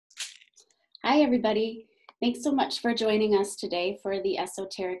Hi, everybody. Thanks so much for joining us today for the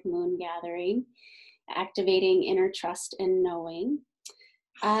Esoteric Moon Gathering, Activating Inner Trust and Knowing.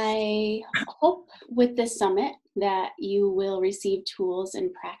 I hope with this summit that you will receive tools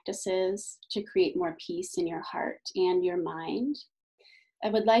and practices to create more peace in your heart and your mind. I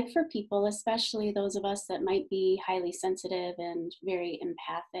would like for people, especially those of us that might be highly sensitive and very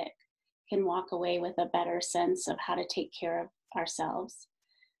empathic, can walk away with a better sense of how to take care of ourselves,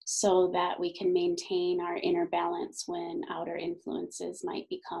 so that we can maintain our inner balance when outer influences might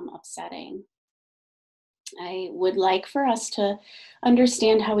become upsetting. I would like for us to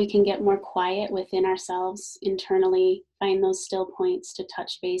understand how we can get more quiet within ourselves internally, find those still points to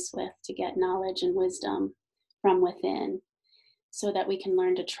touch base with, to get knowledge and wisdom from within, so that we can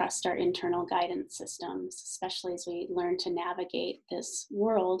learn to trust our internal guidance systems, especially as we learn to navigate this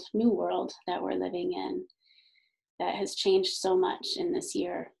world, new world that we're living in, that has changed so much in this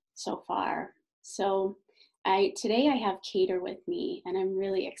year so far. So today I have Kedar with me, and I'm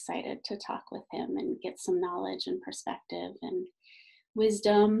really excited to talk with him and get some knowledge and perspective and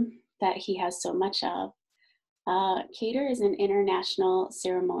wisdom that he has so much of. Kedar is an international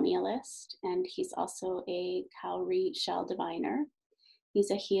ceremonialist, and he's also a cowrie shell diviner.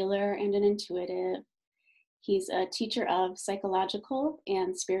 He's a healer and an intuitive. He's a teacher of psychological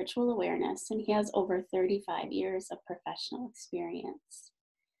and spiritual awareness, and he has over 35 years of professional experience.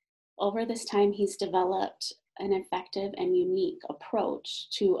 Over this time, he's developed an effective and unique approach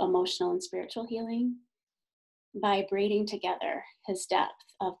to emotional and spiritual healing by braiding together his depth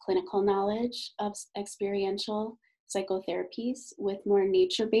of clinical knowledge of experiential psychotherapies with more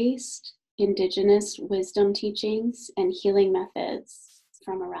nature-based, indigenous wisdom teachings and healing methods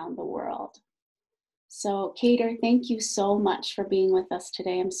from around the world. So, Kedar, thank you so much for being with us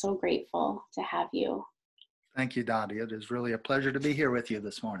today. I'm so grateful to have you. Thank you, Dottie. It is really a pleasure to be here with you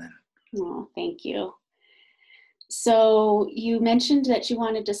this morning. Oh, thank you. So you mentioned that you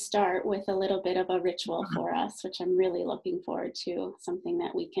wanted to start with a little bit of a ritual for us, which I'm really looking forward to, something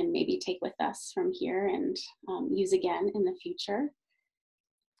that we can maybe take with us from here and use again in the future.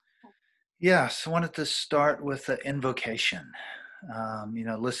 Yes, I wanted to start with the invocation.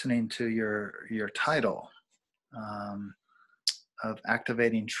 Listening to your title of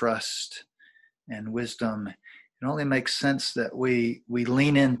activating trust and wisdom, it only makes sense that we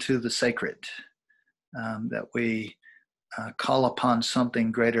lean into the sacred, that we call upon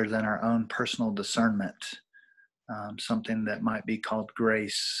something greater than our own personal discernment, something that might be called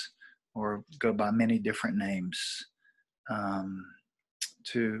grace or go by many different names,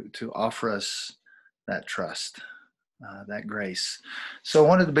 to offer us that trust. That grace. So I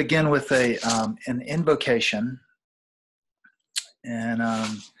wanted to begin with an invocation. And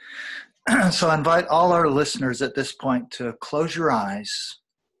so I invite all our listeners at this point to close your eyes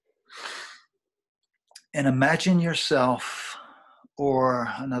and imagine yourself, or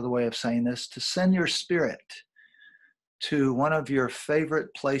another way of saying this, to send your spirit to one of your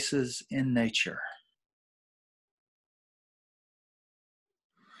favorite places in nature.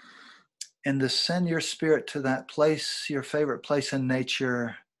 And to send your spirit to that place, your favorite place in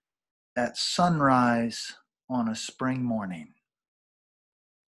nature, at sunrise on a spring morning.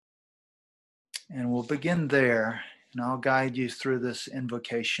 And we'll begin there, and I'll guide you through this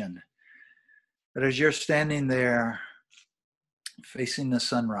invocation. But as you're standing there facing the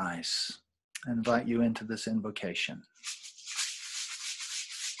sunrise, I invite you into this invocation.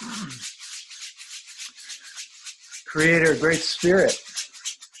 Creator, Great Spirit,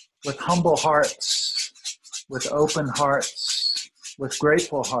 with humble hearts, with open hearts, with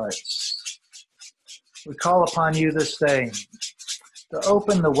grateful hearts, we call upon you this day to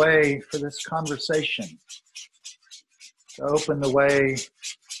open the way for this conversation, to open the way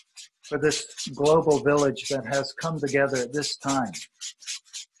for this global village that has come together at this time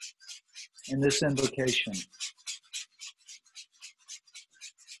in this invocation.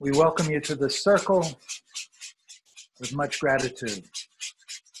 We welcome you to this circle with much gratitude,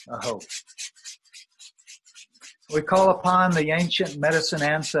 a hope. We call upon the ancient medicine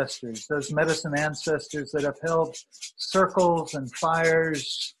ancestors, those medicine ancestors that have held circles and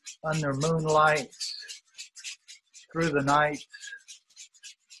fires under moonlight through the night,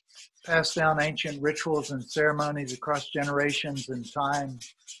 passed down ancient rituals and ceremonies across generations and time.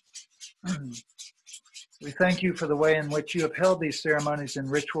 We thank you for the way in which you have held these ceremonies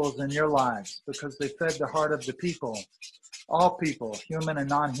and rituals in your lives, because they fed the heart of the people, all people, human and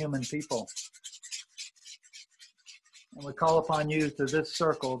non-human people. And we call upon you through this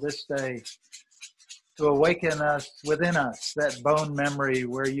circle this day to awaken us, within us, that bone memory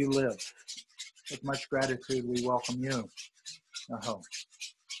where you live. With much gratitude, we welcome you. Aho.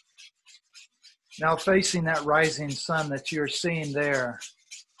 Now facing that rising sun that you're seeing there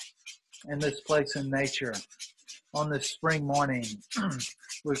in this place in nature on this spring morning,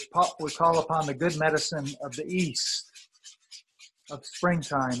 we call upon the good medicine of the East, of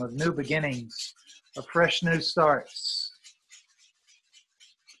springtime, of new beginnings, of fresh new starts.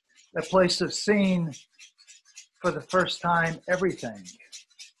 That place of seeing for the first time everything.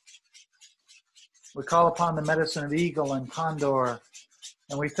 We call upon the medicine of eagle and condor,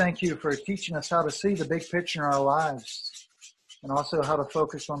 and we thank you for teaching us how to see the big picture in our lives and also how to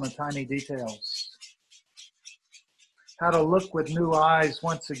focus on the tiny details. How to look with new eyes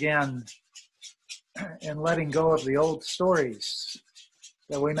once again and letting go of the old stories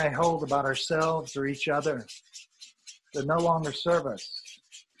that we may hold about ourselves or each other that no longer serve us.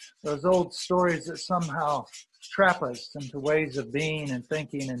 Those old stories that somehow trap us into ways of being and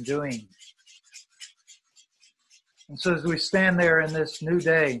thinking and doing. And so as we stand there in this new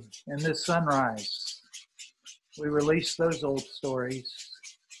day, in this sunrise, we release those old stories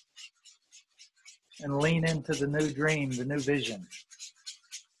and lean into the new dream, the new vision.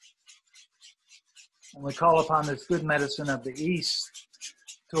 And we call upon this good medicine of the East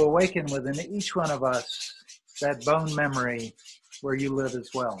to awaken within each one of us that bone memory where you live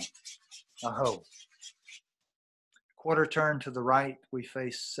as well. Aho. Quarter turn to the right, we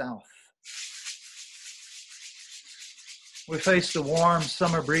face south. We face the warm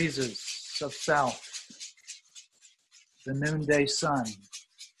summer breezes of south, the noonday sun,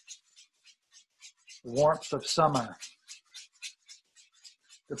 the warmth of summer,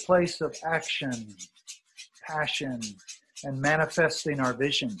 the place of action, passion, and manifesting our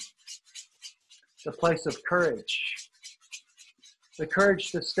vision, the place of courage, the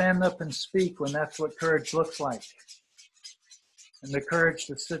courage to stand up and speak when that's what courage looks like, and the courage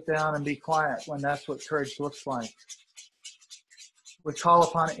to sit down and be quiet when that's what courage looks like. We call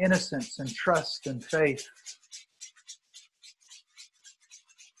upon innocence and trust and faith.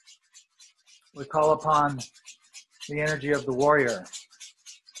 We call upon the energy of the warrior,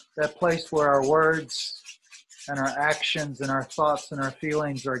 that place where our words and our actions and our thoughts and our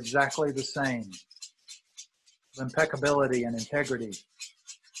feelings are exactly the same, with impeccability and integrity.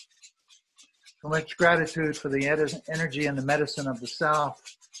 So much gratitude for the energy and the medicine of the South.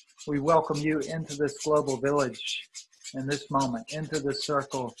 We welcome you into this global village in this moment, into this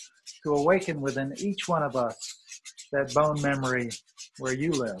circle, to awaken within each one of us that bone memory where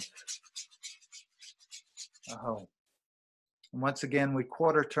you live. Aho. And once again, we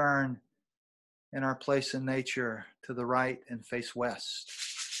quarter turn in our place in nature to the right and face west.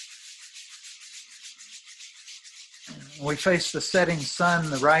 We face the setting sun,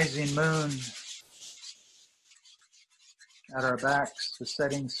 the rising moon at our backs, the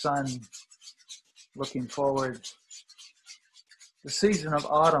setting sun looking forward. The season of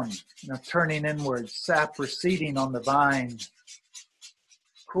autumn, turning inward, sap receding on the vine,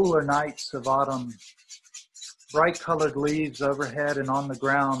 cooler nights of autumn, bright colored leaves overhead and on the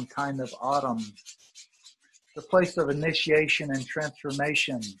ground, kind of autumn. The place of initiation and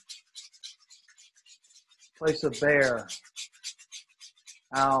transformation, place of bear,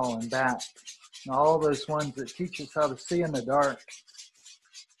 owl, and bat, and all those ones that teach us how to see in the dark,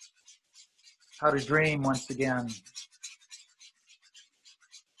 how to dream once again.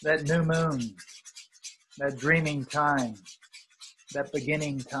 That new moon, that dreaming time, that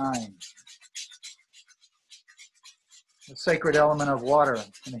beginning time. The sacred element of water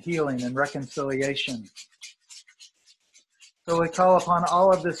and healing and reconciliation. So we call upon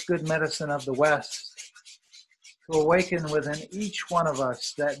all of this good medicine of the West to awaken within each one of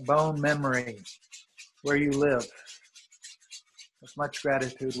us that bone memory where you live. With much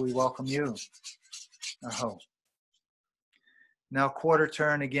gratitude, we welcome you. Aho. Now quarter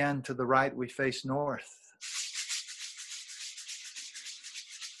turn again to the right, we face north.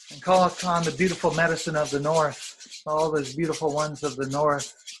 And call upon the beautiful medicine of the north, all those beautiful ones of the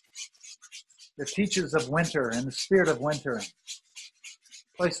north, the teachers of winter and the spirit of winter,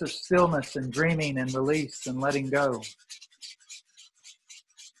 place of stillness and dreaming and release and letting go.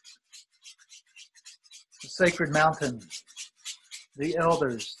 The sacred mountain, the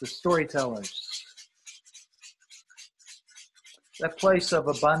elders, the storytellers, that place of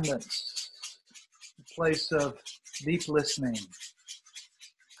abundance, the place of deep listening,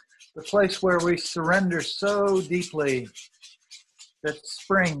 the place where we surrender so deeply that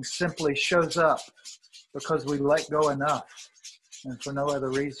spring simply shows up because we let go enough and for no other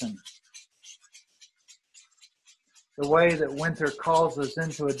reason. The way that winter calls us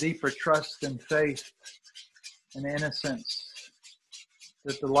into a deeper trust and faith and innocence,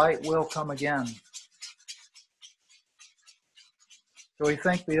 that the light will come again. So we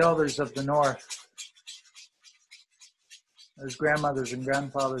thank the elders of the north as grandmothers and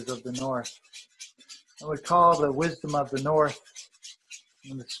grandfathers of the North. And we call the wisdom of the North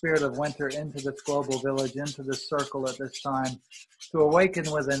and the spirit of winter into this global village, into this circle at this time, to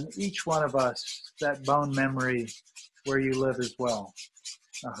awaken within each one of us that bone memory where you live as well.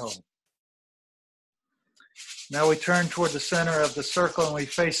 Aho. Now we turn toward the center of the circle and we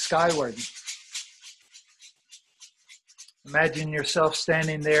face skyward. Imagine yourself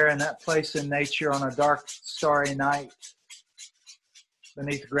standing there in that place in nature on a dark, starry night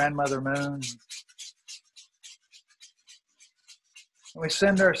beneath Grandmother Moon. And we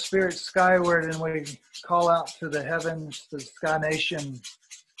send our spirit skyward and we call out to the heavens, to the Sky Nation.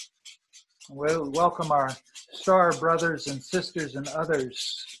 We welcome our star brothers and sisters and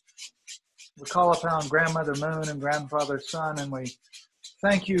others. We call upon Grandmother Moon and Grandfather Sun, and we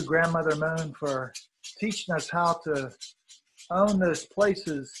thank you, Grandmother Moon, for teaching us how to own those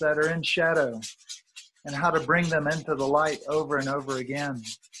places that are in shadow and how to bring them into the light over and over again.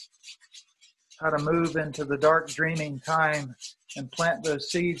 How to move into the dark dreaming time and plant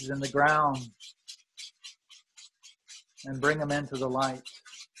those seeds in the ground and bring them into the light.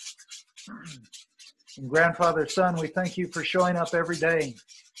 And Grandfather Sun, we thank you for showing up every day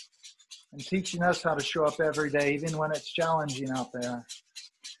and teaching us how to show up every day, even when it's challenging out there.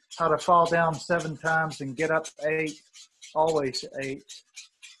 How to fall down 7 times and get up 8, always 8.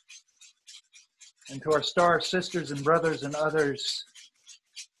 And to our star sisters and brothers and others,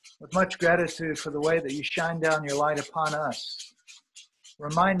 with much gratitude for the way that you shine down your light upon us,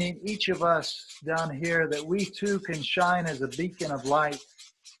 reminding each of us down here that we too can shine as a beacon of light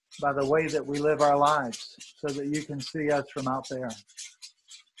by the way that we live our lives, so that you can see us from out there.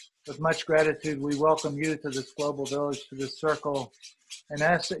 With much gratitude, we welcome you to this global village, to this circle, and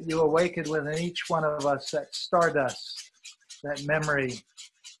ask that you awaken within each one of us that stardust, that memory,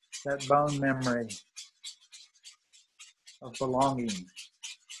 that bone memory of belonging.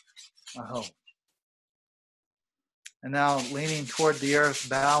 Aho. And now leaning toward the earth,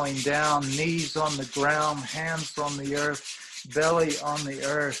 bowing down, knees on the ground, hands on the earth, belly on the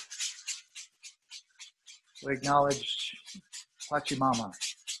earth. We acknowledge Pachamama,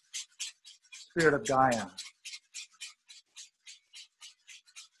 Spirit of Gaia,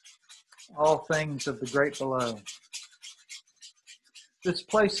 all things of the great below. This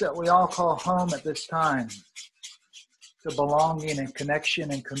place that we all call home at this time, to belonging and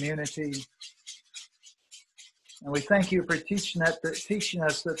connection and community. And we thank you for teaching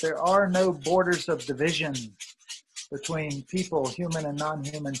us that there are no borders of division between people, human and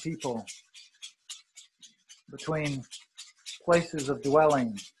non-human people, between places of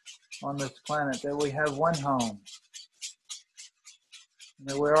dwelling on this planet, that we have one home, and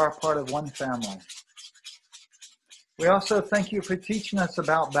that we are part of one family. We also thank you for teaching us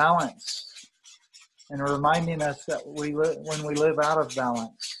about balance and reminding us that when we live out of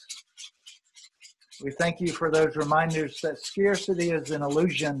balance. We thank you for those reminders that scarcity is an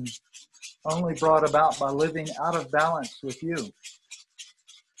illusion only brought about by living out of balance with you.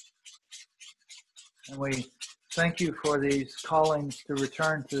 And we thank you for these callings to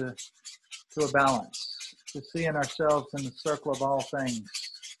return to a balance, to seeing ourselves in the circle of all things.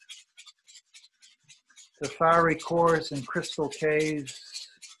 The fiery cores and crystal caves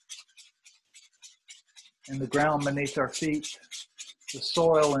in the ground beneath our feet, the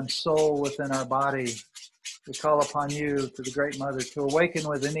soil and soul within our body. We call upon you, to the Great Mother, to awaken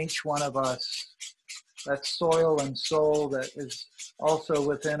within each one of us that soil and soul that is also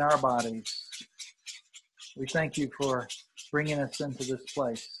within our bodies. We thank you for bringing us into this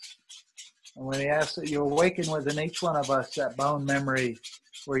place. And we ask that you awaken within each one of us that bone memory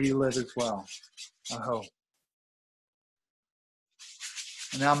where you live as well. Aho.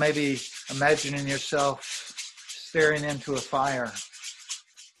 And now maybe imagining yourself staring into a fire,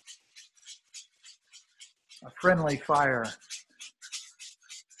 a friendly fire.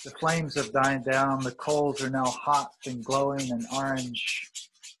 The flames have died down. The coals are now hot and glowing and orange.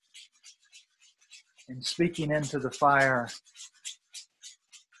 And speaking into the fire,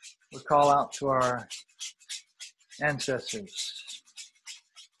 we call out to our ancestors,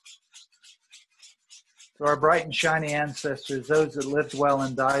 to our bright and shiny ancestors, those that lived well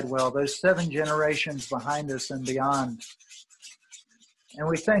and died well, those 7 generations behind us and beyond. And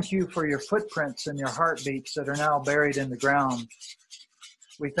we thank you for your footprints and your heartbeats that are now buried in the ground.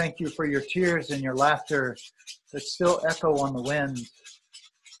 We thank you for your tears and your laughter that still echo on the wind.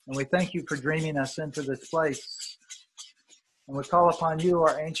 And we thank you for dreaming us into this place. And we call upon you,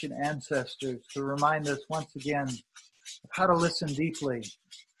 our ancient ancestors, to remind us once again of how to listen deeply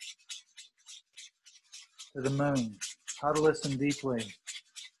to the moon, how to listen deeply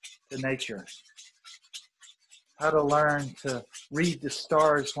to nature, how to learn to read the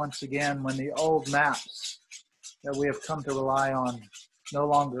stars once again when the old maps that we have come to rely on no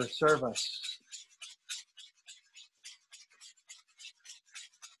longer serve us.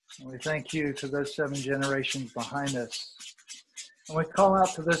 And we thank you to those 7 generations behind us. And we call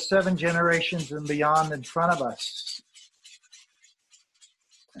out to those 7 generations and beyond in front of us.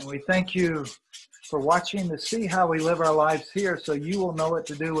 And we thank you for watching to see how we live our lives here so you will know what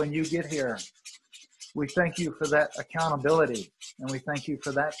to do when you get here. We thank you for that accountability, and we thank you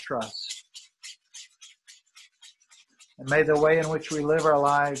for that trust. And may the way in which we live our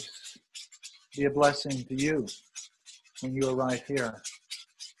lives be a blessing to you when you arrive here.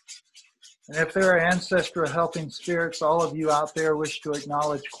 And if there are ancestral helping spirits, all of you out there wish to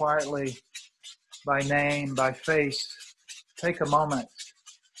acknowledge quietly by name, by face, take a moment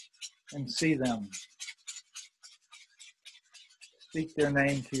and see them. Speak their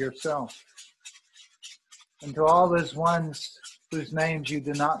name to yourself. And to all those ones whose names you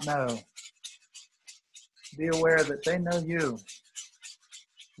do not know, be aware that they know you.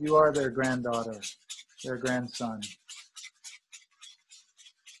 You are their granddaughter, their grandson.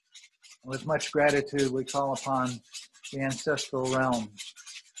 With much gratitude, we call upon the ancestral realm.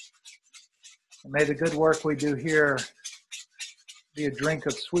 And may the good work we do here be a drink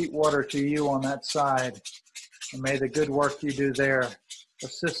of sweet water to you on that side. And may the good work you do there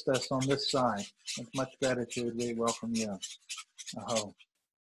assist us on this side. With much gratitude, we welcome you. Aho.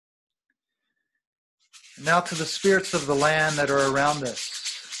 And now to the spirits of the land that are around us,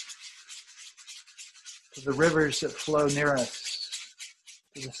 to the rivers that flow near us,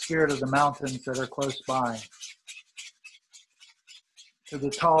 to the spirit of the mountains that are close by, to the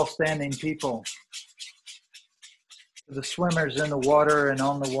tall standing people, to the swimmers in the water and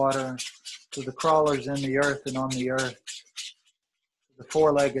on the water, to the crawlers in the earth and on the earth, to the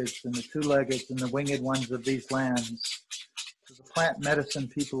four-leggeds and the two-leggeds and the winged ones of these lands, to the plant medicine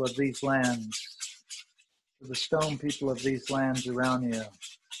people of these lands, to the stone people of these lands around you.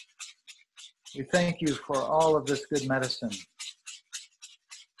 We thank you for all of this good medicine,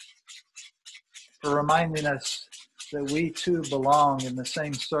 for reminding us that we too belong in the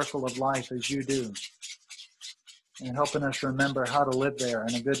same circle of life as you do, and helping us remember how to live there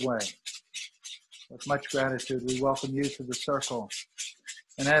in a good way. With much gratitude, we welcome you to the circle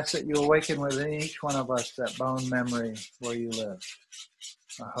and ask that you awaken within each one of us that bone memory where you live.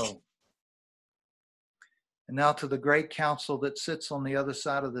 Aho. And now to the great council that sits on the other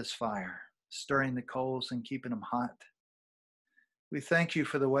side of this fire, stirring the coals and keeping them hot. We thank you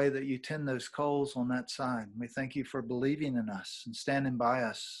for the way that you tend those coals on that side. We thank you for believing in us and standing by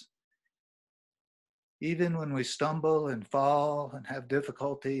us. Even when we stumble and fall and have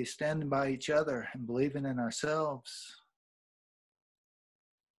difficulty, standing by each other and believing in ourselves.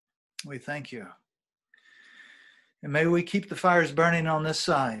 We thank you. And may we keep the fires burning on this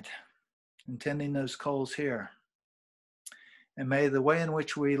side and tending those coals here. And may the way in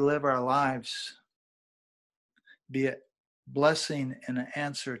which we live our lives be a blessing and an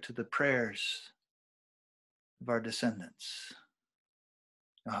answer to the prayers of our descendants.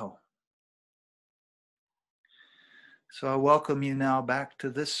 Oh. So I welcome you now back to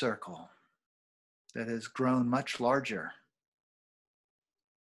this circle that has grown much larger.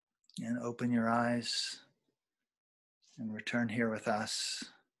 And open your eyes and return here with us.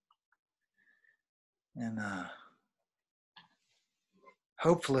 And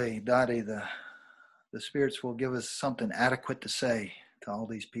hopefully, Dottie, the spirits will give us something adequate to say to all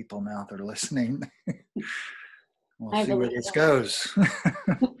these people now that are listening. We'll see where this goes.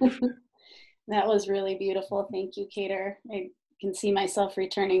 That was really beautiful. Thank you, Kedar. I can see myself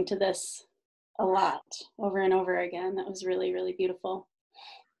returning to this a lot over and over again. That was really, really beautiful.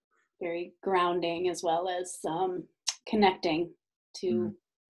 Very grounding, as well as connecting to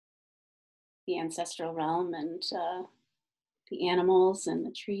the ancestral realm and the animals and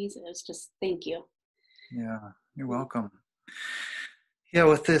the trees. It was just, thank you. Yeah, you're welcome. Yeah,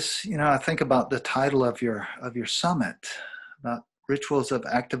 with this, I think about the title of your summit, about rituals of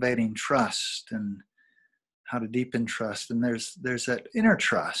activating trust and how to deepen trust. And there's that inner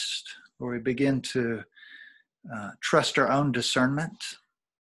trust where we begin to trust our own discernment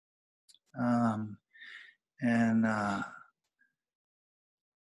and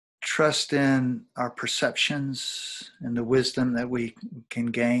trust in our perceptions and the wisdom that we can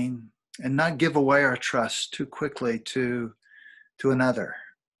gain, and not give away our trust too quickly to another,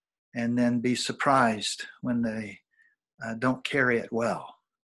 and then be surprised when they don't carry it well.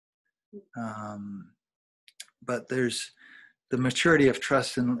 But there's the maturity of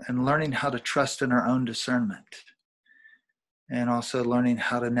trust and learning how to trust in our own discernment, and also learning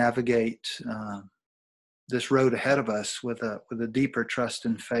how to navigate this road ahead of us with a deeper trust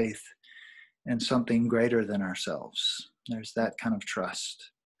and faith in something greater than ourselves. There's that kind of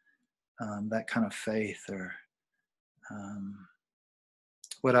trust, that kind of faith, or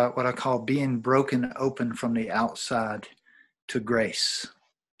what I call being broken open from the outside to grace,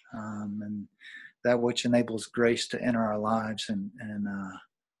 and that which enables grace to enter our lives and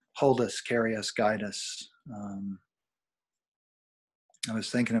hold us, carry us, guide us. I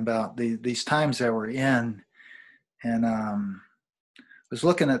was thinking about these times that we're in, and was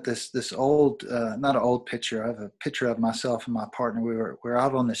looking at this old, not an old picture. I have a picture of myself and my partner. We were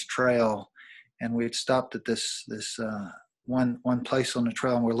out on this trail, and we had stopped at this one place on the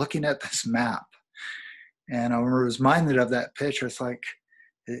trail, and we're looking at this map. And I was reminded of that picture. It's like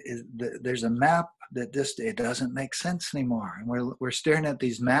there's a map that it doesn't make sense anymore, and we're staring at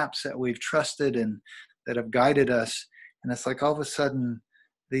these maps that we've trusted and that have guided us, and it's like all of a sudden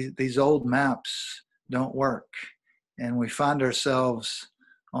these old maps don't work. And we find ourselves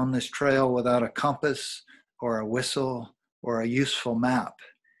on this trail without a compass or a whistle or a useful map.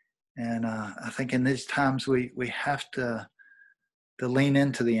 And I think in these times we have to lean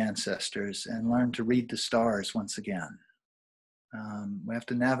into the ancestors and learn to read the stars once again. We have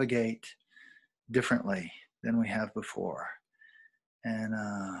to navigate differently than we have before, and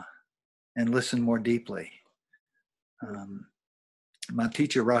listen more deeply. My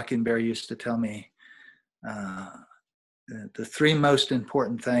teacher Rockenberry used to tell me, the three most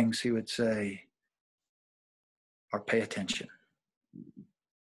important things, he would say, are pay attention.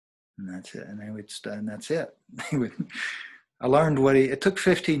 And that's it. And that's it. I learned it took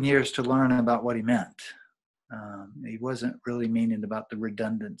 15 years to learn about what he meant. He wasn't really meaning about the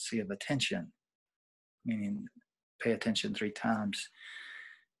redundancy of attention, meaning pay attention 3 times.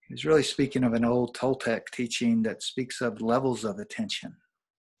 He was really speaking of an old Toltec teaching that speaks of levels of attention.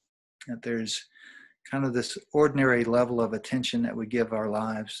 That there's kind of this ordinary level of attention that we give our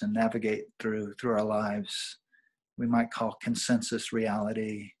lives and navigate through our lives. We might call consensus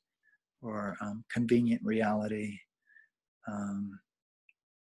reality or convenient reality. And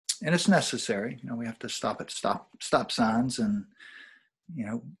it's necessary. We have to stop at stop signs and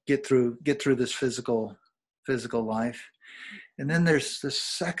get through this physical life. And then there's the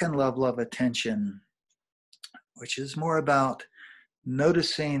second level of attention, which is more about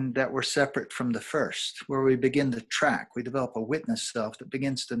noticing that we're separate from the first, where we begin to track. We develop a witness self that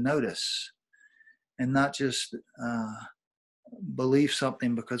begins to notice and not just believe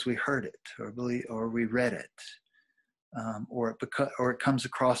something because we heard it or we read it, or it comes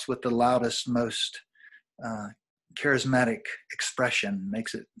across with the loudest, most charismatic expression,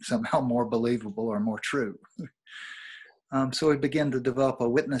 makes it somehow more believable or more true. So we begin to develop a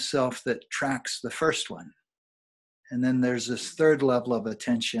witness self that tracks the first one. And then there's this third level of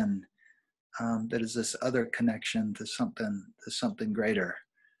attention that is this other connection to something greater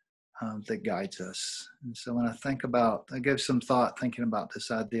that guides us. And so when I gave some thought thinking about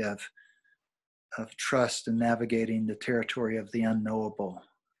this idea of trust and navigating the territory of the unknowable.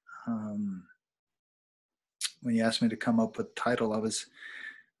 When you asked me to come up with the title, I was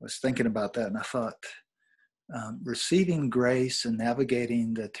thinking about that, and I thought, receiving grace and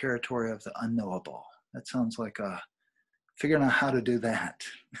navigating the territory of the unknowable. That sounds like figuring out how to do that.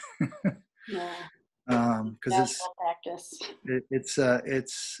 Yeah. Because practice.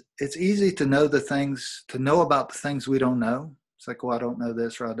 It's easy to know about the things we don't know. It's like, well, I don't know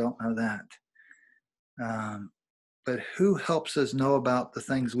this or I don't know that. But who helps us know about the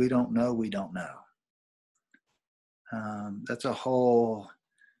things we don't know? That's a whole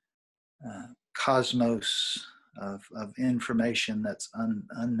cosmos of information that's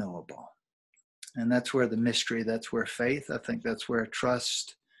unknowable. And that's where the mystery, that's where faith, I think that's where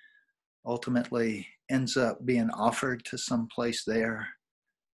trust ultimately ends up being offered to some place there.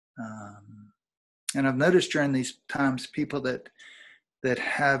 And I've noticed during these times people that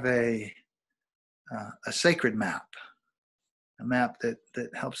have a sacred map, a map that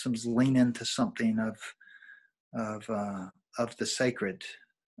helps them lean into something of the sacred.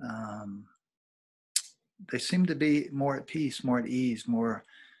 They seem to be more at peace, more at ease, more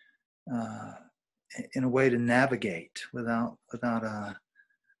in a way to navigate without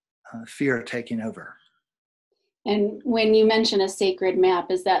fear taking over. And when you mention a sacred map,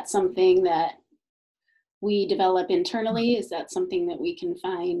 is that something that we develop internally? Is that something that we can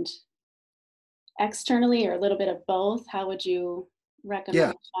find externally, or a little bit of both? How would you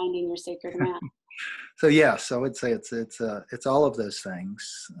recommend finding your sacred map? So yes, I would say it's all of those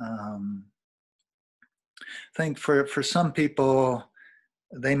things. I think for some people,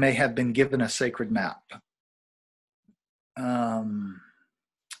 they may have been given a sacred map.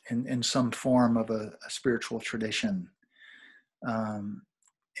 in some form of a spiritual tradition.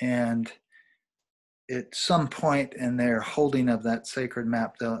 And at some point in their holding of that sacred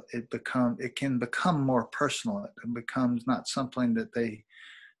map, it can become more personal. It becomes not something that they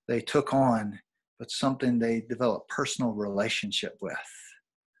took on, but something they develop personal relationship with.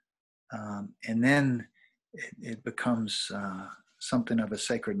 And then it becomes something of a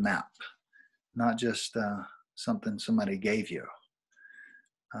sacred map, not just something somebody gave you.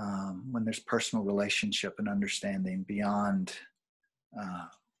 When there's personal relationship and understanding beyond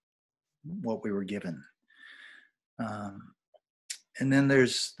what we were given. And then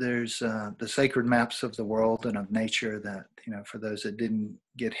there's the sacred maps of the world and of nature that, for those that didn't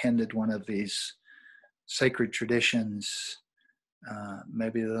get handed one of these sacred traditions,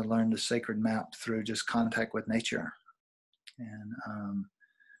 maybe they'll learn the sacred map through just contact with nature and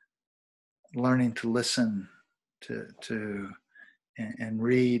learning to listen to and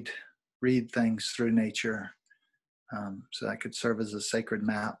read things through nature. So that could serve as a sacred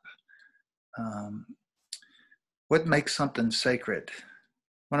map. What makes something sacred?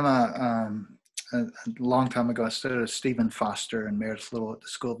 One of my, a long time ago, I studied with Stephen Foster and Meredith Little at the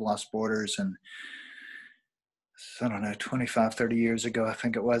School of Lost Borders, and I don't know, 25, 30 years ago, I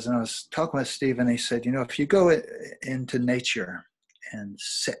think it was, and I was talking with Stephen, he said, if you go into nature and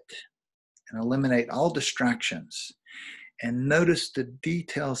sit and eliminate all distractions and notice the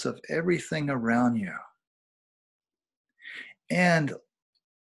details of everything around you, and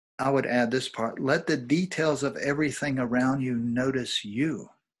I would add this part, let the details of everything around you notice you.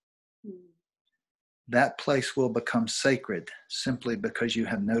 That place will become sacred simply because you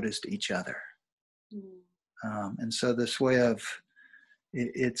have noticed each other. And so this way of,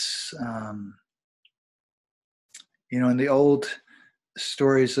 it's, in the old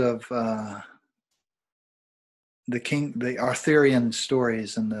stories of the Arthurian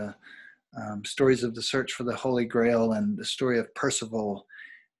stories and the stories of the search for the Holy Grail and the story of Percival,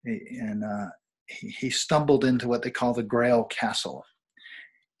 and he stumbled into what they call the Grail Castle.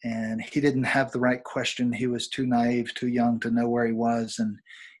 And he didn't have the right question. He was too naive, too young to know where he was, and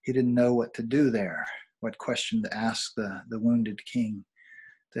he didn't know what to do there, what question to ask the wounded king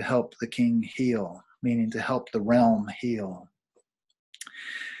to help the king heal, meaning to help the realm heal.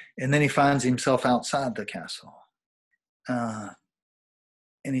 And then he finds himself outside the castle. And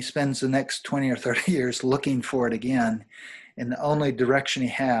he spends the next 20 or 30 years looking for it again. And the only direction he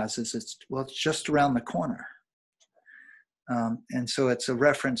has is it's just around the corner. And so it's a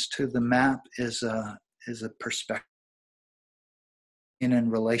reference to the map is a perspective in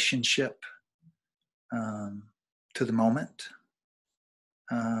relationship to the moment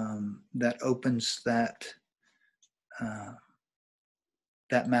that opens that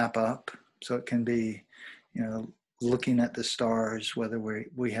map up. So it can be, looking at the stars, whether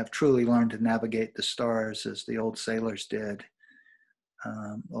we have truly learned to navigate the stars as the old sailors did,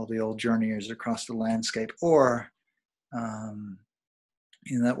 all the old journeyers across the landscape, or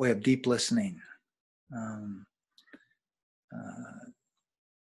that way of deep listening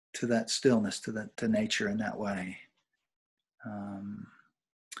to that stillness, to nature in that way.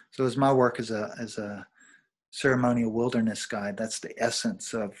 So as my work as a ceremonial wilderness guide, that's the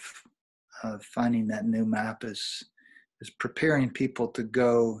essence of finding that new map is preparing people to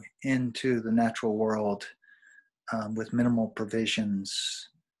go into the natural world with minimal provisions.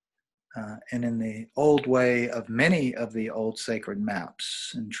 And in the old way of many of the old sacred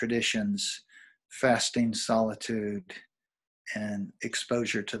maps and traditions, fasting, solitude, and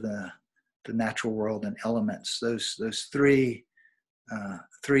exposure to the natural world and elements. Those three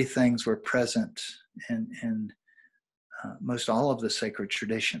things were present in most all of the sacred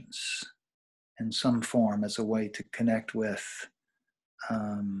traditions in some form as a way to connect with,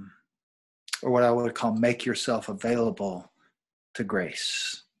 or what I would call make yourself available to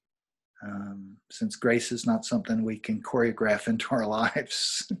grace. Since grace is not something we can choreograph into our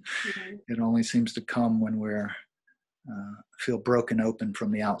lives, it only seems to come when we're feel broken open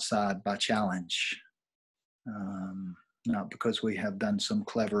from the outside by challenge. Not because we have done some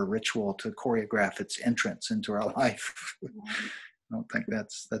clever ritual to choreograph its entrance into our life. I don't think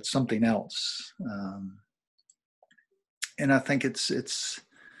that's something else. And I think it's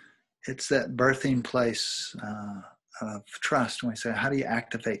that birthing place of trust. When we say, how do you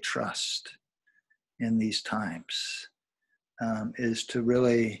activate trust in these times? Is to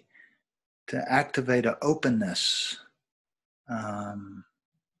really to activate an openness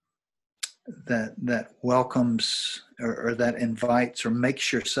that welcomes or that invites or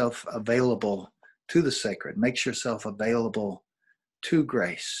makes yourself available to the sacred, makes yourself available to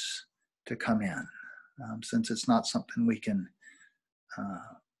grace to come in, since it's not something we can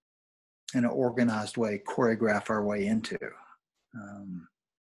in an organized way, choreograph our way into.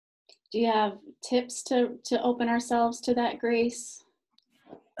 Do you have tips to open ourselves to that grace?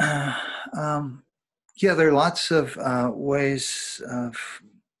 Yeah, there are lots of ways of.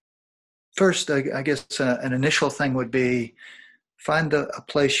 First, I guess an initial thing would be find a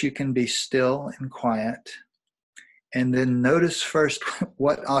place you can be still and quiet, and then notice first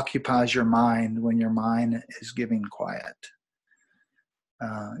what occupies your mind when your mind is giving quiet.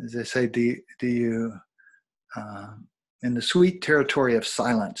 As they say, do you in the sweet territory of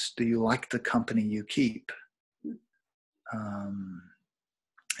silence, do you like the company you keep? And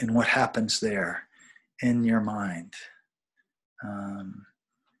what happens there in your mind?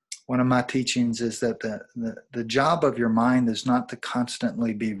 One of my teachings is that the job of your mind is not to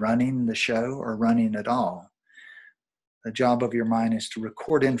constantly be running the show or running at all. The job of your mind is to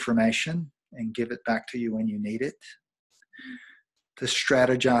record information and give it back to you when you need it, to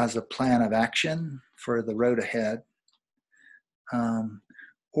strategize a plan of action for the road ahead,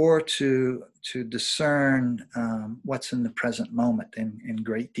 or to discern what's in the present moment in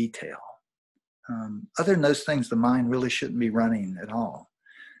great detail. Other than those things, the mind really shouldn't be running at all.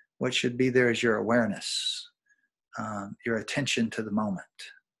 What should be there is your awareness, your attention to the moment.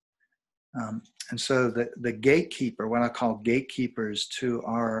 And so the gatekeeper, what I call gatekeepers to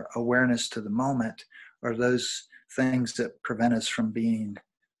our awareness to the moment, are those things that prevent us from being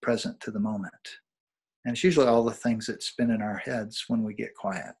present to the moment. And it's usually all the things that spin in our heads when we get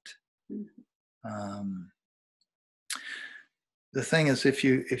quiet. The thing is, if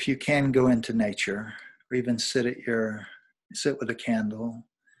you can go into nature, or even sit with a candle,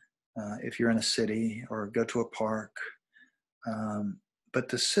 if you're in a city, or go to a park, but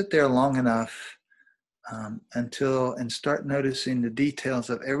to sit there long enough and start noticing the details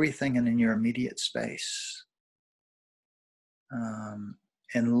of everything in your immediate space, and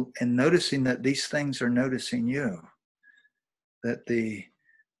noticing that these things are noticing you, that the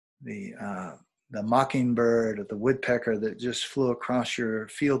mockingbird or the woodpecker that just flew across your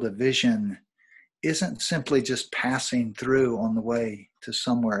field of vision isn't simply just passing through on the way to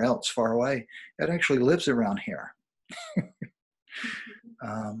somewhere else far away. It actually lives around here.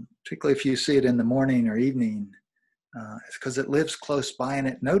 Particularly if you see it in the morning or evening, it's because it lives close by and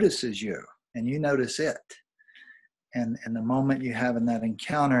it notices you and you notice it. And the moment you have in that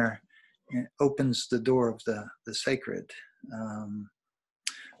encounter, it opens the door of the sacred.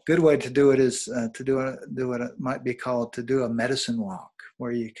 Good way to do it is to do what it might be called to do a medicine walk,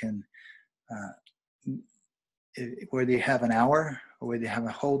 where you can, whether you have an hour or whether you have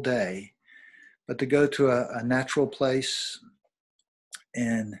a whole day, but to go to a natural place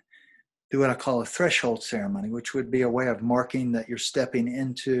and do what I call a threshold ceremony, which would be a way of marking that you're stepping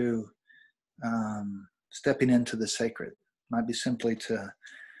into the sacred. It might be simply to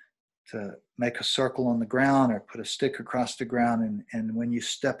make a circle on the ground or put a stick across the ground, and when you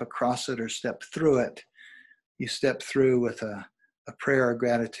step across it or step through it, you step through with a prayer of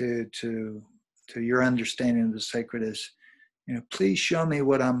gratitude to your understanding of the sacred is, please show me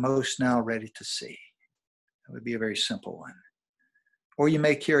what I'm most now ready to see. That would be a very simple one. Or you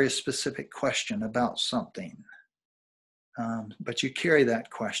may carry a specific question about something, but you carry that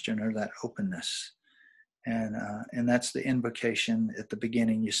question or that openness. And that's the invocation at the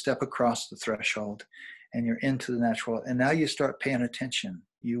beginning. You step across the threshold and you're into the natural. And now you start paying attention.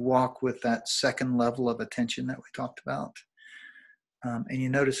 You walk with that second level of attention that we talked about. And you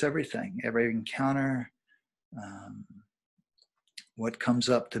notice everything, every encounter, what comes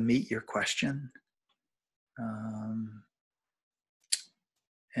up to meet your question.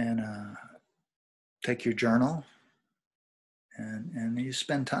 And take your journal. And you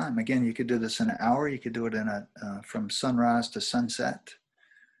spend time. Again, you could do this in an hour. You could do it in from sunrise to sunset.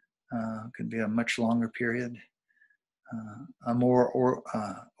 Could be a much longer period.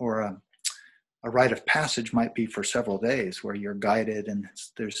 A rite of passage might be for several days, where you're guided and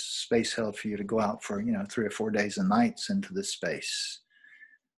there's space held for you to go out for 3 or 4 days and nights into this space.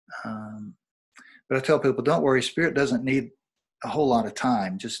 But I tell people, don't worry. Spirit doesn't need a whole lot of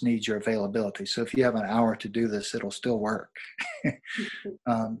time, just needs your availability. So if you have an hour to do this, it'll still work.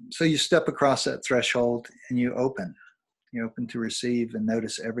 So you step across that threshold and you open to receive and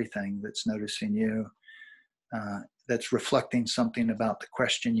notice everything that's noticing you, that's reflecting something about the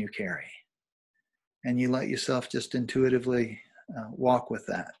question you carry. And you let yourself just intuitively walk with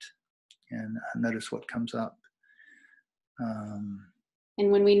that and notice what comes up. And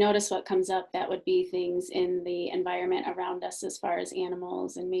when we notice what comes up, that would be things in the environment around us as far as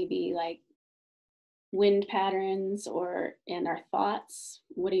animals and maybe like wind patterns or in our thoughts.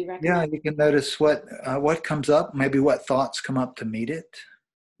 What do you recommend? Yeah, you can notice what comes up, maybe what thoughts come up to meet it.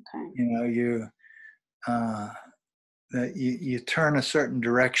 Okay. You know, you turn a certain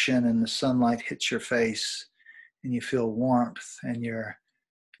direction and the sunlight hits your face and you feel warmth, and you're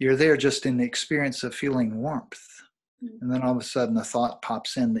there just in the experience of feeling warmth. Mm-hmm. And then all of a sudden a thought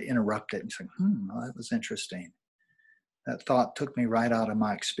pops in to interrupt it and say, well, that was interesting. That thought took me right out of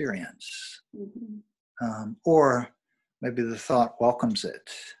my experience. Mm-hmm. Or maybe the thought welcomes it,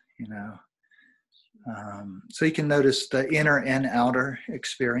 you know. So you can notice the inner and outer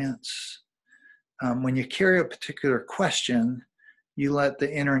experience. When you carry a particular question, you let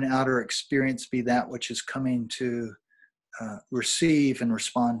the inner and outer experience be that which is coming to receive and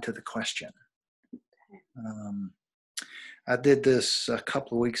respond to the question. I did this a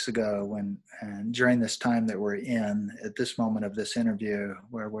couple of weeks ago and during this time that we're in, at this moment of this interview,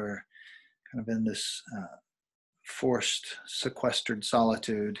 where we're kind of in this forced, sequestered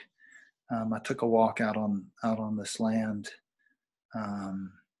solitude. I took a walk out on this land,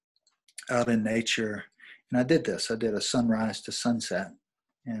 out in nature, and I did this. I did a sunrise to sunset,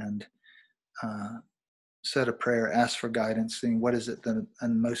 and said a prayer, asked for guidance, saying, what is it that I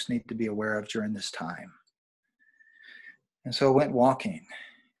most need to be aware of during this time? And so I went walking,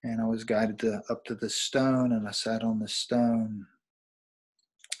 and I was guided up to this stone, and I sat on this stone,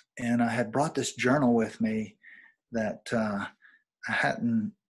 and I had brought this journal with me that I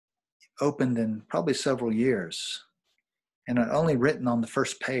hadn't opened in probably several years, and I'd only written on the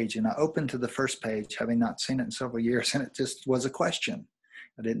first page, and I opened to the first page having not seen it in several years, and it just was a question.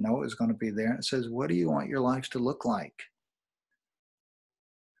 I didn't know it was going to be there. It says, what do you want your life to look like?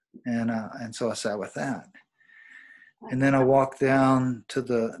 And so I sat with that, and then I walked down to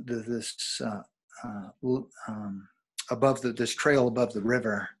this trail above the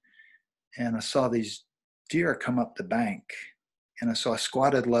river, and I saw these deer come up the bank. And so I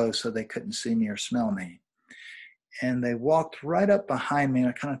squatted low so they couldn't see me or smell me. And they walked right up behind me, and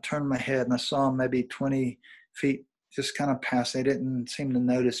I kind of turned my head, and I saw them maybe 20 feet just kind of past. They didn't seem to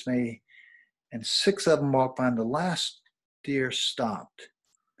notice me. And 6 of them walked by, and the last deer stopped.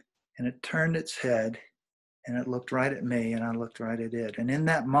 And it turned its head, and it looked right at me, and I looked right at it. And in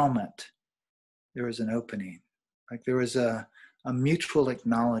that moment, there was an opening. Like there was a mutual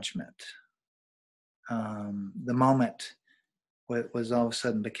acknowledgement. The moment was all of a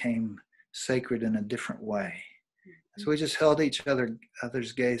sudden became sacred in a different way. So we just held each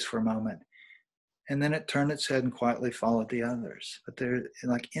other's gaze for a moment, and then it turned its head and quietly followed the others. But there,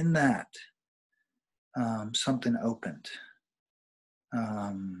 like in that, something opened.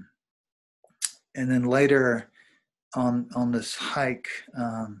 And then later on this hike,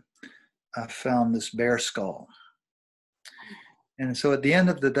 I found this bear skull. And so at the end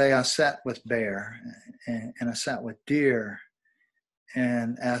of the day, I sat with bear and I sat with deer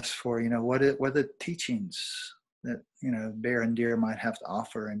and asked for, what are the teachings that, bear and deer might have to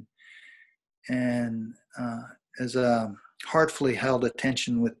offer. And as a heartfully held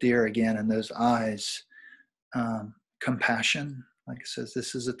attention with deer again in those eyes, compassion, like it says,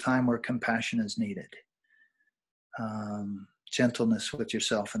 this is a time where compassion is needed. Gentleness with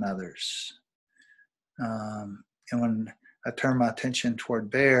yourself and others. And when I turned my attention toward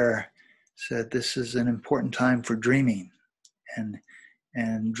bear, said, this is an important time for dreaming and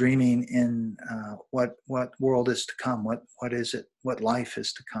dreaming in what world is to come, what is it, what life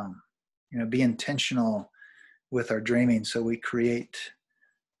is to come. Be intentional with our dreaming so we create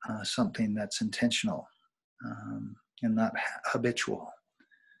something that's intentional and not habitual.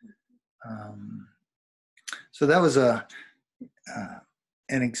 So that was an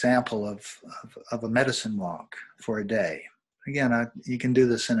example of a medicine walk for a day. Again, you can do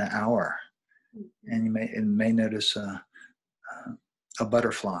this in an hour, and you may notice a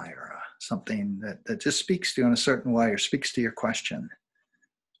butterfly or something that just speaks to you in a certain way or speaks to your question,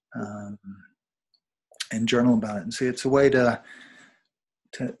 and journal about it. And see, it's a way to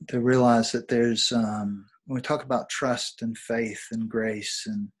realize that there's, when we talk about trust and faith and grace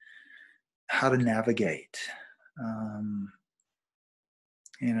and how to navigate,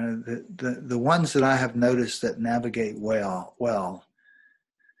 the ones that I have noticed that navigate well,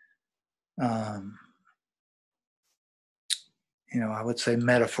 I would say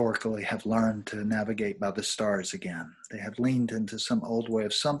metaphorically have learned to navigate by the stars again. They have leaned into some old way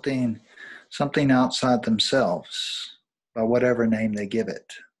of something outside themselves, by whatever name they give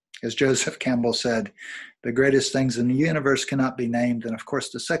it. As Joseph Campbell said, the greatest things in the universe cannot be named. And of course,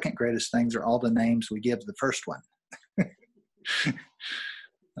 the second greatest things are all the names we give the first one.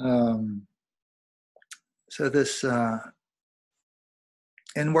 So this,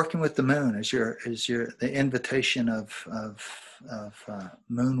 and working with the moon is the invitation of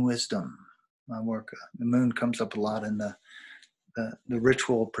moon wisdom. My work, the moon comes up a lot in the the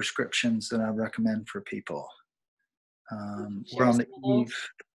ritual prescriptions that I recommend for people. We're Share on some the of those? eve.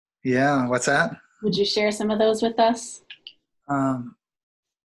 Yeah, what's that? Would you share some of those with us?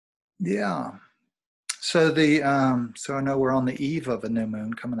 Yeah. So so I know we're on the eve of a new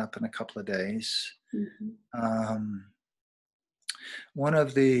moon coming up in a couple of days. Mm-hmm. One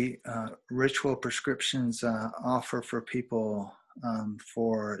of the ritual prescriptions I offer for people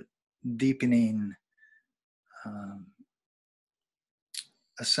for deepening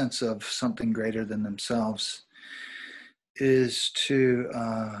a sense of something greater than themselves is to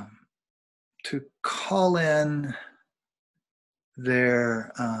call in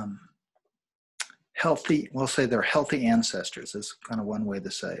their healthy, we'll say their healthy ancestors is kind of one way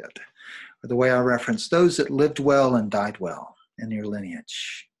to say it. Or the way I reference those that lived well and died well in your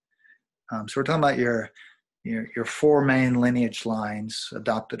lineage. So we're talking about your four main lineage lines,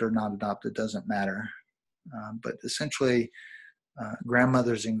 adopted or not adopted, doesn't matter. But essentially,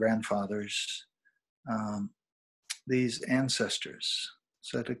 grandmothers and grandfathers, these ancestors.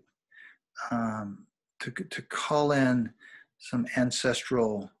 So to call in some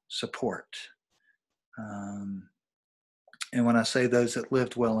ancestral support. And when I say those that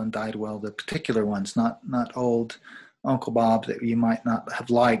lived well and died well, the particular ones, not old Uncle Bob that you might not have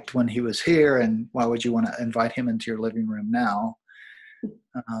liked when he was here, and why would you want to invite him into your living room now?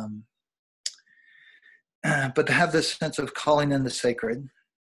 But to have this sense of calling in the sacred.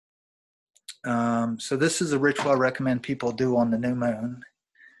 So this is a ritual I recommend people do on the new moon.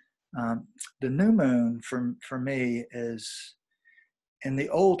 The new moon for me is, in the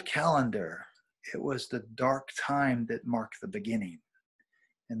old calendar, it was the dark time that marked the beginning.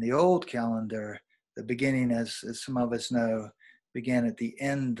 In the old calendar, the beginning, as some of us know, began at the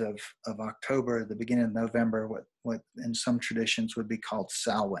end of October, the beginning of November, what in some traditions would be called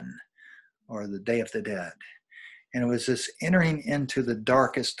Samhain, or the Day of the Dead. And it was this entering into the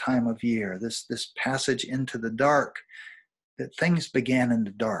darkest time of year, this passage into the dark, that things began in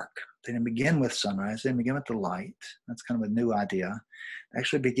the dark. They didn't begin with sunrise, they didn't begin with the light. That's kind of a new idea. It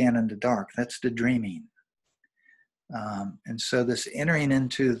actually began in the dark. That's the dreaming. And so this entering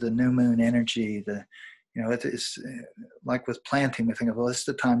into the new moon energy, it's like with planting, we think of, well, it's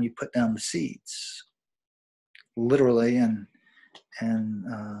the time you put down the seeds, literally and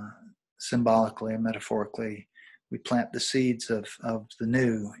symbolically and metaphorically. We plant the seeds of the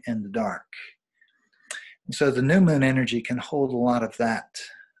new in the dark. And so the new moon energy can hold a lot of that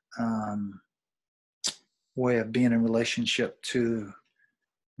way of being in relationship to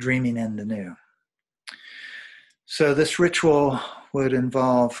dreaming in the new. So this ritual would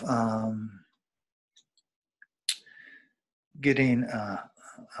involve getting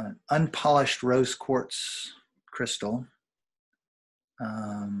an unpolished rose quartz crystal,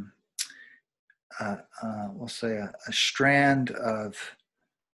 we'll say a strand of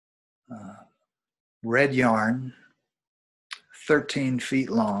red yarn, 13 feet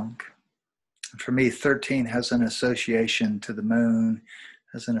long. For me, 13 has an association to the moon,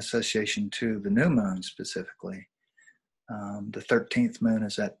 has an association to the new moon specifically. The 13th moon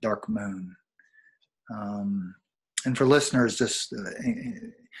is that dark moon. And for listeners, just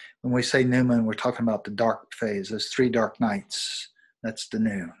when we say new moon, we're talking about the dark phase. There's 3 dark nights. That's the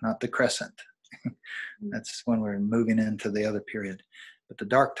new, not the crescent. That's when we're moving into the other period, but the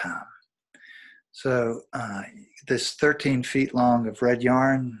dark time. So this 13 feet long of red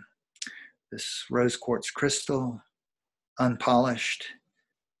yarn, this rose quartz crystal, unpolished,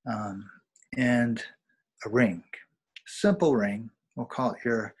 and a ring, simple ring. We'll call it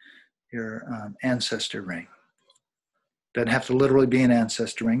your ancestor ring. Doesn't have to literally be an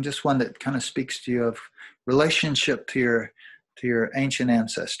ancestor ring, just one that kind of speaks to you of relationship to your ancient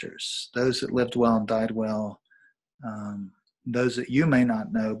ancestors, those that lived well and died well, those that you may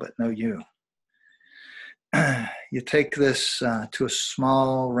not know but know you. You take this to a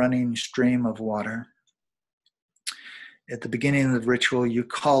small running stream of water. At the beginning of the ritual, you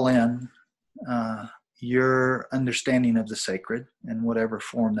call in your understanding of the sacred in whatever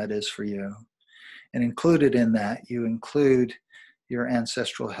form that is for you. And included in that, you include your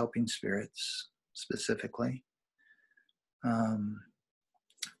ancestral helping spirits specifically.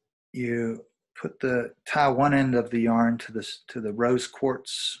 You tie one end of the yarn to the rose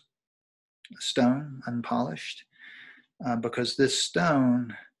quartz stone, unpolished, because this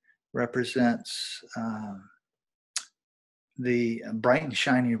stone represents the bright and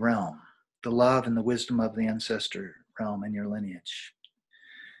shiny realm, the love and the wisdom of the ancestor realm in your lineage.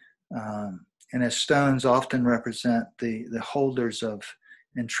 And as stones often represent the holders of,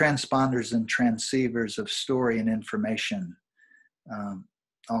 and transponders and transceivers of story and information,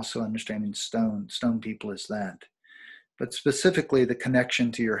 also understanding stone people as that. but specifically the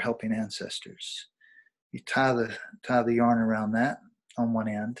connection to your helping ancestors. You tie the yarn around that on one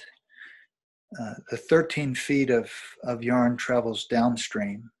end. The 13 feet of yarn travels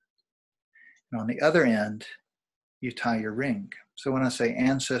downstream. And on the other end, you tie your ring. So when I say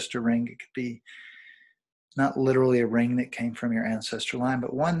ancestor ring, it could be not literally a ring that came from your ancestor line,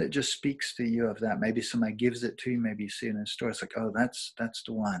 but one that just speaks to you of that. Maybe somebody gives it to you. Maybe you see it in a store. It's like, oh, that's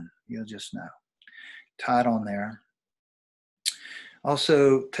the one. You'll just know. Tie it on there.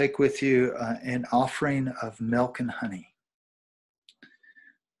 Also take with you an offering of milk and honey.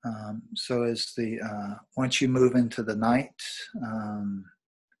 So as once you move into the night,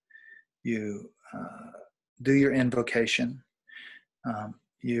 you do your invocation.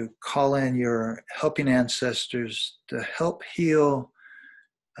 You call in your helping ancestors to help heal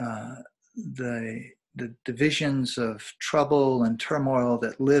the divisions of trouble and turmoil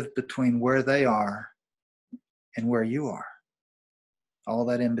that live between where they are and where you are. All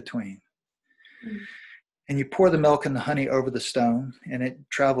that in between. Mm-hmm. And you pour the milk and the honey over the stone, and it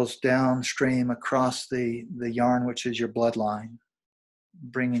travels downstream across the yarn, which is your bloodline,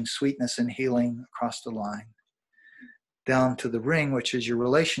 bringing sweetness and healing across the line, down to the ring, which is your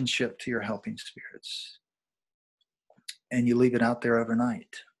relationship to your helping spirits. And you leave it out there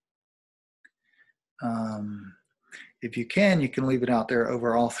overnight. If you can leave it out there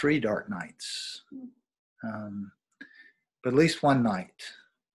over all 3 dark nights. But at least one night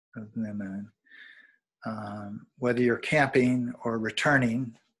of the new moon. Whether you're camping or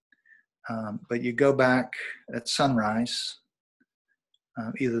returning, but you go back at sunrise,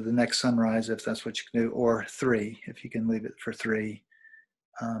 either the next sunrise, if that's what you can do, or 3, if you can leave it for 3.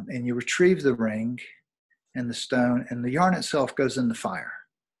 And you retrieve the ring and the stone, and the yarn itself goes in the fire.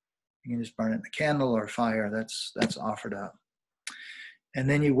 You can just burn it in the candle or fire, that's offered up. And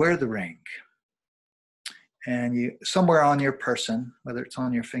then you wear the ring. And you, somewhere on your person, whether it's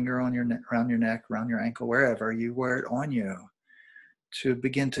on your finger, on your neck, around your neck, around your ankle, wherever, you wear it on you to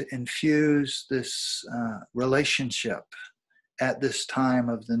begin to infuse this relationship at this time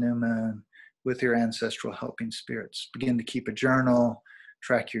of the new moon with your ancestral helping spirits. Begin to keep a journal,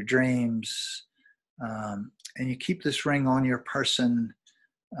 track your dreams, and you keep this ring on your person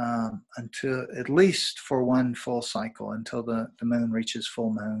until, at least for one full cycle, until the moon reaches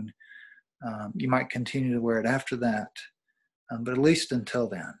full moon. You might continue to wear it after that, but at least until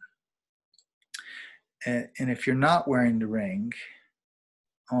then. And if you're not wearing the ring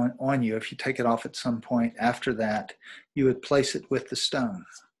on you, if you take it off at some point after that, you would place it with the stone.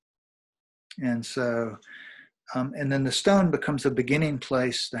 And so, and then the stone becomes a beginning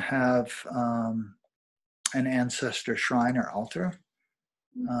place to have an ancestor shrine or altar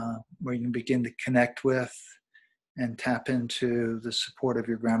where you can begin to connect with and tap into the support of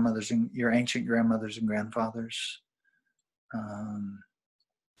your grandmothers and your ancient grandmothers and grandfathers.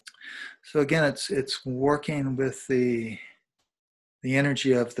 So again, it's working with the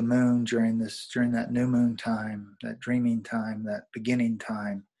energy of the moon during that new moon time, that dreaming time, that beginning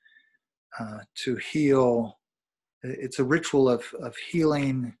time, to heal. It's a ritual of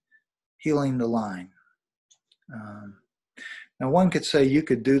healing the line. Now, one could say you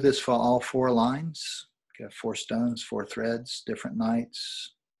could do this for all 4 lines. You have 4 stones, 4 threads, different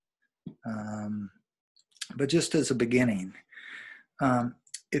nights. But just as a beginning,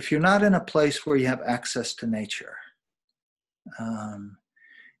 if you're not in a place where you have access to nature,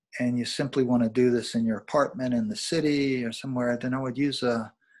 and you simply want to do this in your apartment in the city or somewhere, then I would use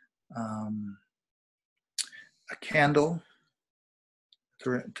a candle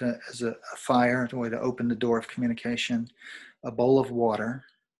as a fire, a way to open the door of communication, a bowl of water,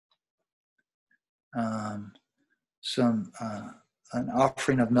 an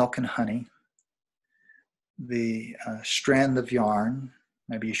offering of milk and honey, the strand of yarn,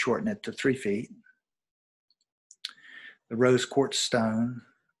 maybe you shorten it to 3 feet, the rose quartz stone,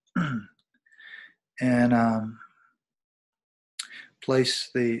 and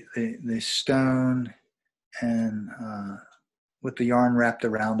place the stone and with the yarn wrapped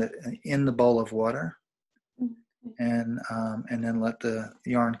around it in the bowl of water, and then let the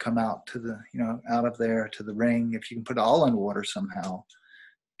yarn come out to the out of there to the ring. If you can put it all in water somehow,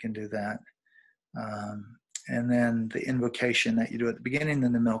 you can do that. And then the invocation that you do at the beginning,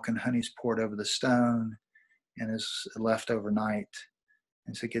 then the milk and honey is poured over the stone and is left overnight.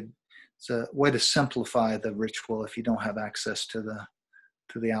 And so it's a way to simplify the ritual if you don't have access to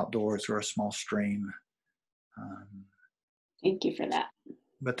the outdoors or a small stream. Thank you for that.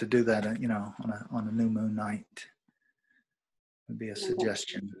 But to do that, on a new moon night would be a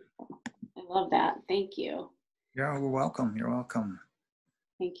suggestion. I love that. Thank you. You're welcome. You're welcome.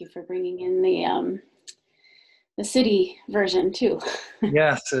 Thank you for bringing in the city version too.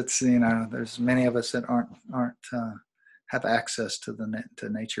 Yes, it's, there's many of us that aren't have access to to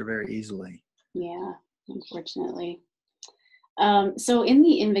nature very easily. Yeah, unfortunately. So in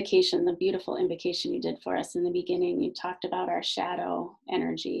the invocation, the beautiful invocation you did for us in the beginning, you talked about our shadow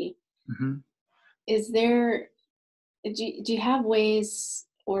energy. Mm-hmm. Do you have ways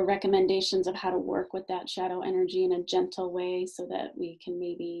or recommendations of how to work with that shadow energy in a gentle way so that we can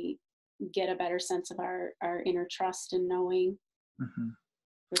maybe get a better sense of our inner trust and knowing? Mm-hmm.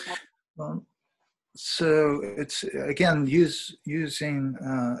 Without... Well, so it's again using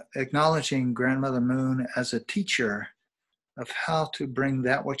acknowledging Grandmother Moon as a teacher of how to bring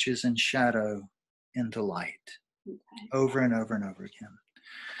that which is in shadow into light, Okay. over and over and over again.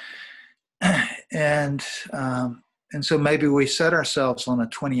 And so maybe we set ourselves on a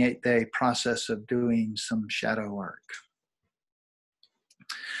 28-day process of doing some shadow work.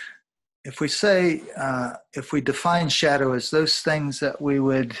 If we say, if we define shadow as those things that we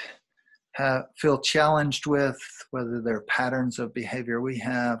would feel challenged with, whether they're patterns of behavior we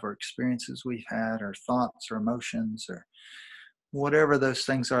have or experiences we've had or thoughts or emotions or whatever those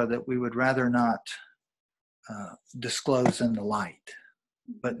things are that we would rather not disclose in the light,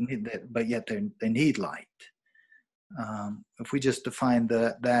 but yet they need light. If we just define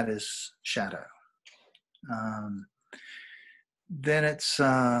that as shadow, then it's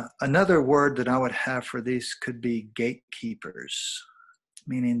another word that I would have for these could be gatekeepers,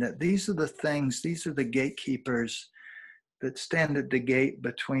 meaning that these are the gatekeepers that stand at the gate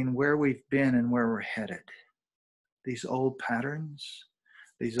between where we've been and where we're headed. These old patterns,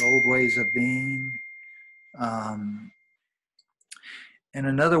 these old ways of being. And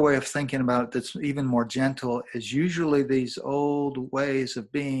another way of thinking about it that's even more gentle is usually these old ways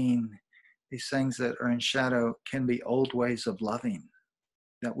of being, these things that are in shadow, can be old ways of loving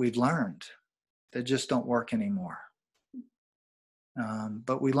that we've learned that just don't work anymore.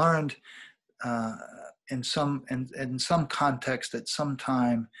 But we learned in some context at some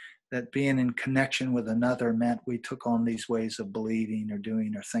time that being in connection with another meant we took on these ways of believing or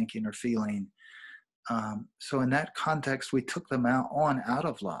doing or thinking or feeling. So in that context, we took them out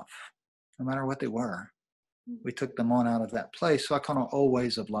of love, no matter what they were. We took them on out of that place. So I call them old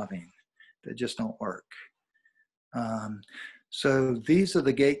ways of loving that just don't work. So these are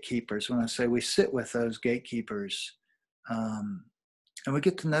the gatekeepers. When I say we sit with those gatekeepers, and we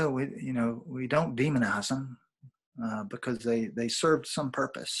get to know, we don't demonize them because they served some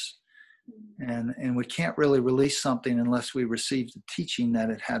purpose. And we can't really release something unless we receive the teaching that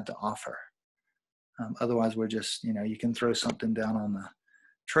it had to offer. Otherwise, we're just, you can throw something down on the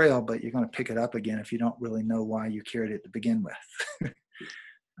trail, but you're going to pick it up again if you don't really know why you carried it to begin with.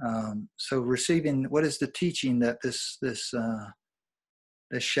 So receiving, what is the teaching that this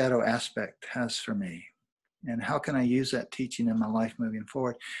shadow aspect has for me? And how can I use that teaching in my life moving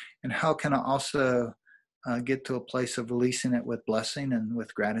forward? And how can I also get to a place of releasing it with blessing and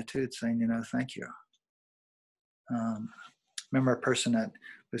with gratitude, saying, thank you. Remember a person that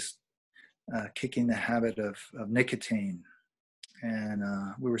was kicking the habit of nicotine. And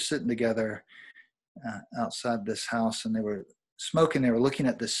we were sitting together outside this house, and they were smoking. They were looking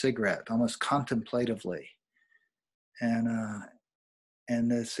at this cigarette almost contemplatively. And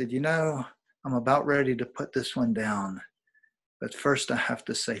they said, I'm about ready to put this one down, but first I have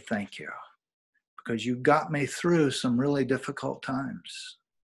to say thank you, because you got me through some really difficult times.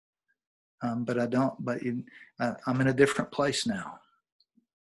 I'm in a different place now.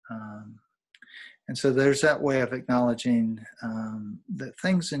 And so there's that way of acknowledging that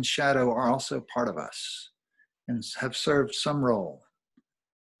things in shadow are also part of us and have served some role.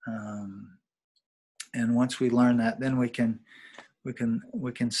 And once we learn that, then we can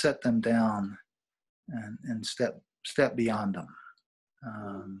set them down and step beyond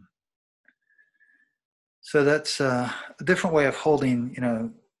them. So that's a different way of holding,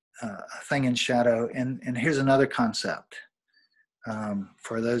 a thing in shadow. And here's another concept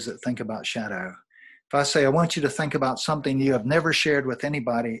for those that think about shadow. If I say, I want you to think about something you have never shared with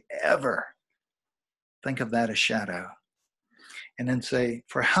anybody ever, think of that as shadow. And then say,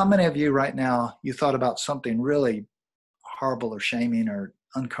 for how many of you right now, you thought about something really horrible or shaming or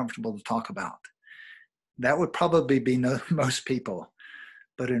uncomfortable to talk about? That would probably be most people.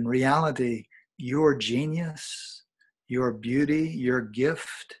 But in reality, your genius, your beauty, your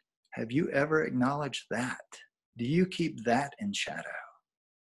gift, have you ever acknowledged that? Do you keep that in shadow?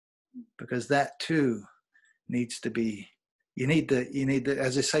 Because that too needs to be, you need to,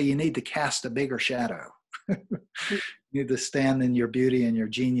 as I say, you need to cast a bigger shadow. You need to stand in your beauty and your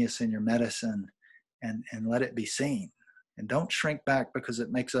genius and your medicine and let it be seen. And don't shrink back because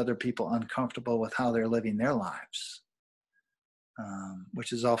it makes other people uncomfortable with how they're living their lives,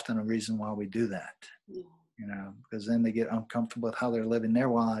 which is often a reason why we do that. Yeah. You know, because then they get uncomfortable with how they're living their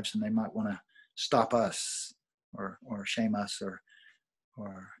lives, and they might want to stop us or shame us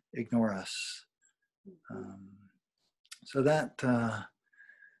or ignore us.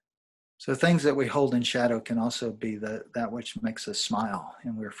 So things that we hold in shadow can also be that which makes us smile,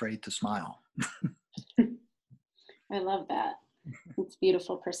 and we're afraid to smile. I love that. It's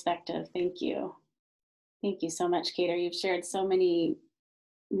beautiful perspective. Thank you. Thank you so much, Kedar. You've shared so many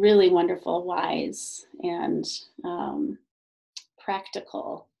really wonderful, wise, and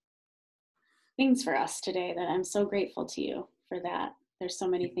practical things for us today that I'm so grateful to you for that. There's so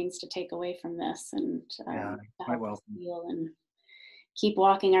many things to take away from this and to help us heal and keep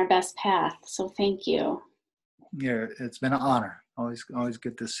walking our best path. So thank you. Yeah, it's been an honor. Always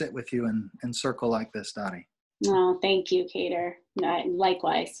good to sit with you in circle like this, Dottie. Oh, thank you, Kedar.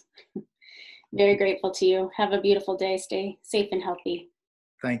 Likewise. Very grateful to you. Have a beautiful day. Stay safe and healthy.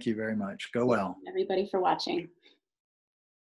 Thank you very much. Go well. Everybody for watching.